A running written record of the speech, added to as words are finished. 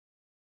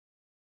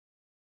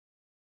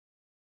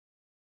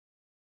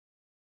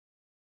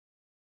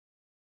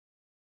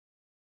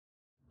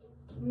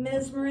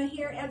Mesmera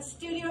here at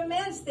Studio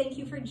Mez. Thank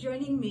you for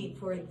joining me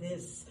for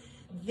this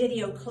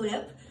video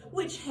clip,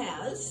 which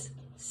has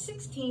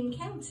 16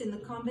 counts in the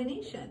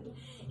combination.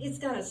 It's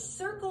got a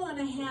circle and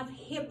a half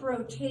hip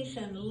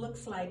rotation,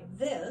 looks like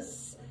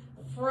this.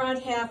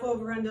 Front half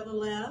over onto the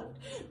left,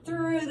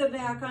 through the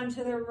back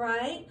onto the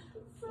right,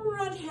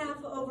 front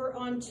half over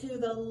onto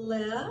the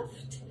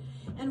left.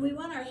 And we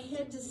want our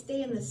head to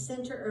stay in the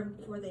center, or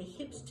for the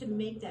hips to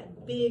make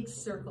that big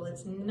circle.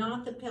 It's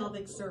not the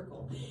pelvic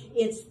circle.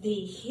 It's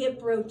the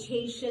hip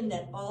rotation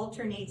that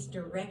alternates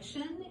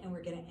direction, and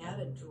we're gonna add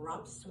a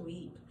drop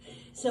sweep.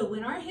 So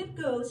when our hip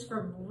goes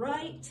from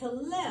right to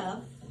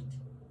left,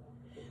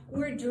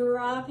 we're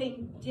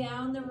dropping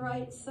down the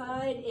right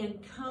side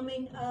and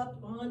coming up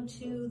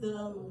onto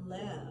the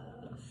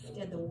left.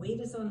 And the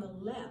weight is on the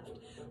left.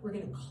 We're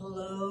gonna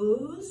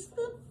close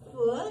the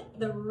foot,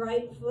 the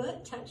right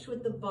foot, touch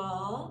with the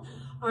ball.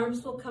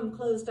 Arms will come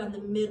closed on the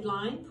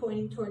midline,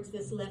 pointing towards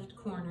this left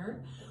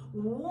corner.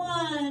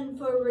 One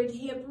forward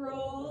hip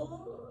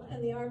roll,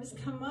 and the arms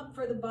come up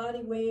for the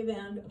body wave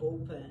and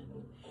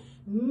open.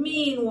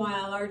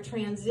 Meanwhile, our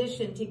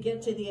transition to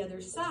get to the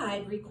other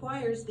side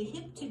requires the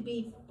hip to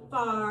be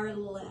far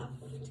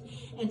left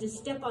and to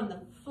step on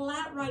the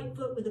flat right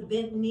foot with a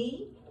bent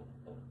knee,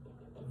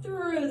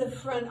 through the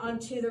front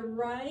onto the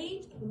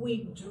right.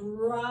 We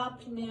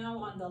drop now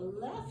on the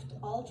left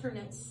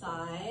alternate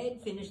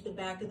side, finish the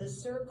back of the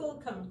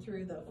circle, come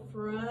through the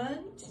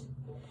front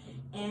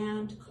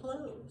and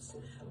close.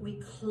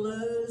 We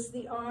close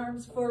the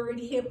arms, forward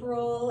hip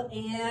roll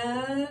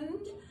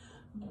and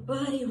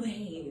body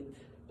wave.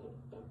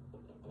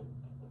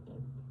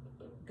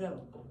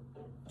 Go.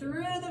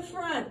 Through the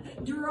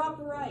front, drop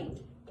right.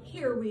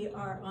 Here we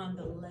are on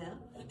the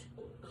left,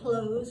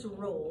 close,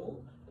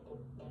 roll,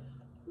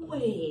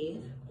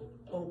 wave,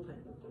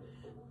 open.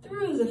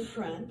 Through the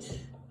front,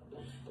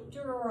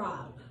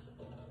 drop.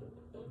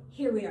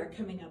 Here we are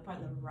coming up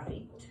on the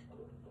right,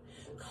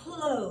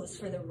 close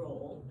for the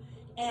roll,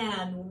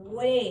 and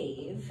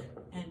wave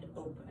and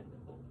open.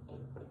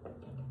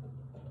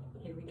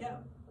 Here we go.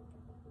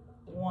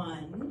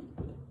 1,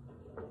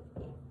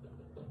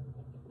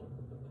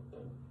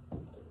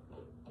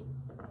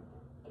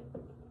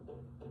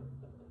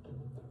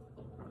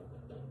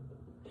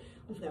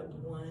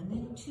 1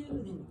 and 2,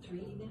 then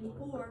 3, then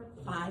 4,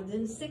 5,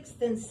 then 6,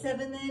 then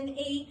 7, then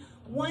 8,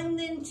 1,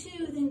 then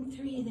 2, then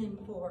 3, then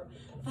 4,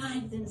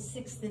 5, then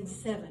 6, then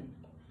 7,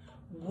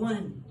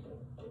 1,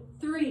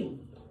 3,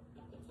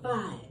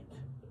 5,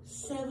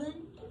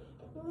 7,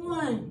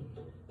 1.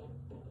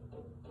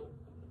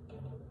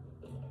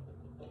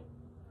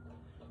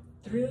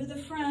 Through the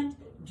front,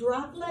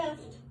 drop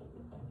left,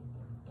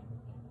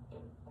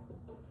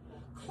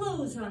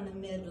 close on the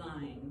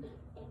midline.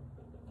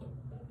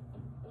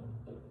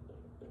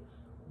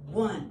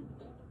 1,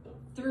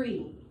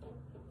 3,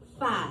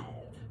 5,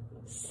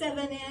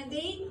 7, and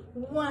 8.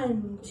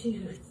 1,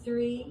 2,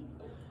 3,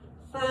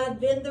 5,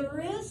 bend the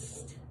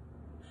wrist.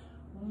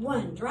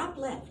 1, drop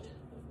left.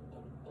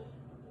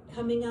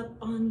 Coming up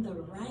on the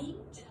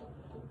right,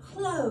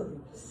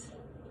 close.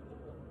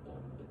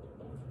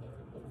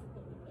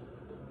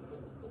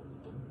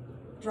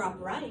 Drop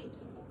right.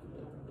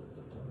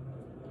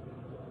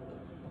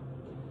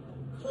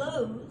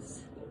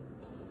 Close.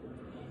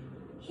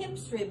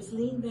 Hips, ribs,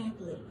 lean back,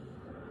 lift.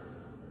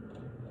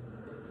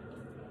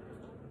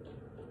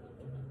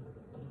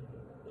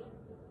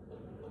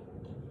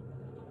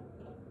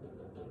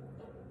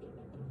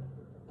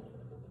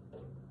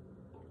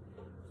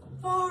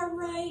 Far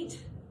right.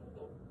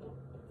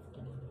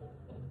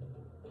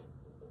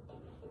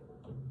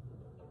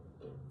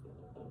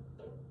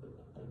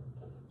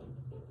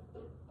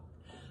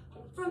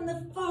 From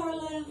the far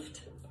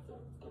left.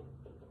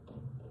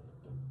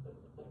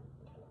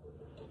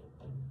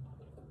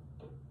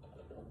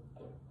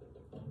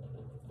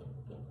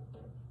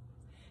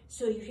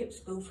 So your hips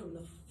go from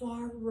the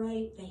far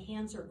right, the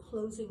hands are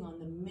closing on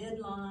the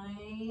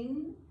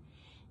midline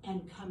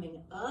and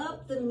coming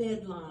up the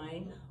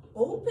midline,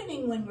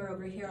 opening when we're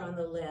over here on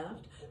the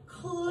left,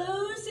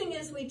 closing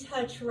as we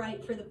touch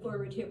right for the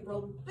forward hip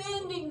roll,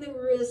 bending the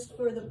wrist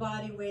for the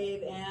body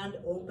wave and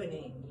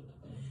opening.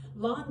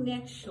 Long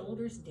neck,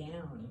 shoulders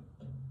down.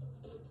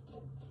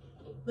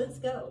 Let's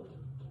go.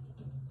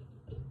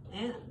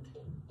 And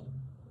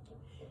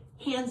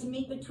hands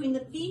meet between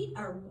the feet,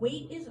 our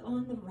weight is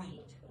on the right.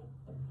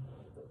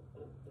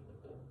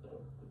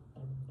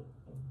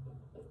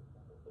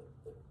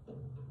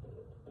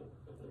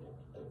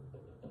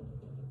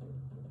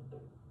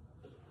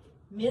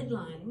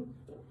 Midline,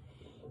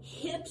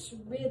 hips,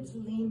 ribs,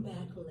 lean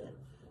back, lift.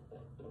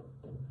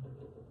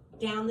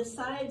 Down the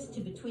sides to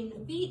between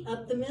the feet,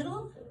 up the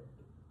middle,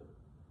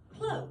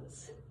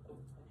 close.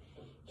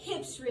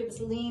 Hips,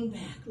 ribs, lean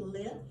back,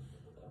 lift.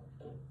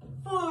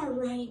 Far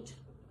right.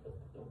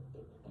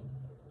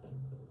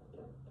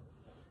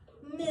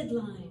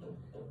 Midline.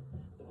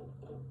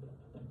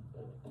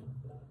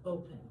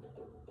 Open.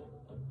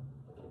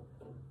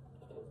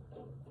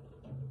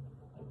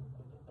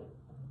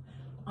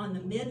 On the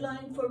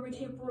midline, forward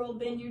hip roll,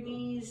 bend your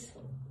knees.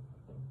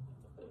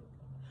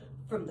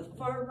 From the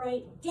far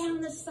right,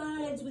 down the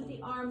sides with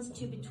the arms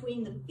to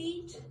between the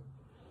feet,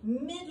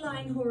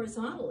 midline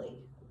horizontally.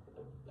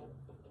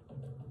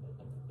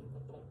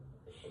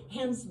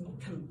 Hands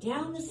come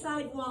down the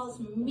side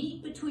walls,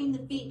 meet between the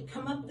feet,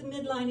 come up the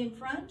midline in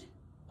front,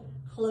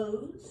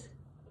 close,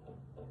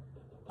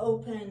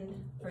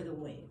 open for the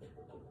wave.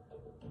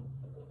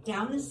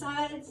 Down the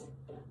sides,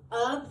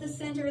 up the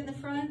center in the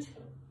front,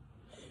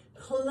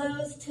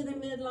 close to the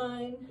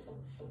midline,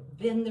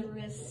 bend the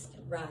wrist,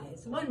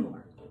 rise. One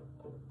more.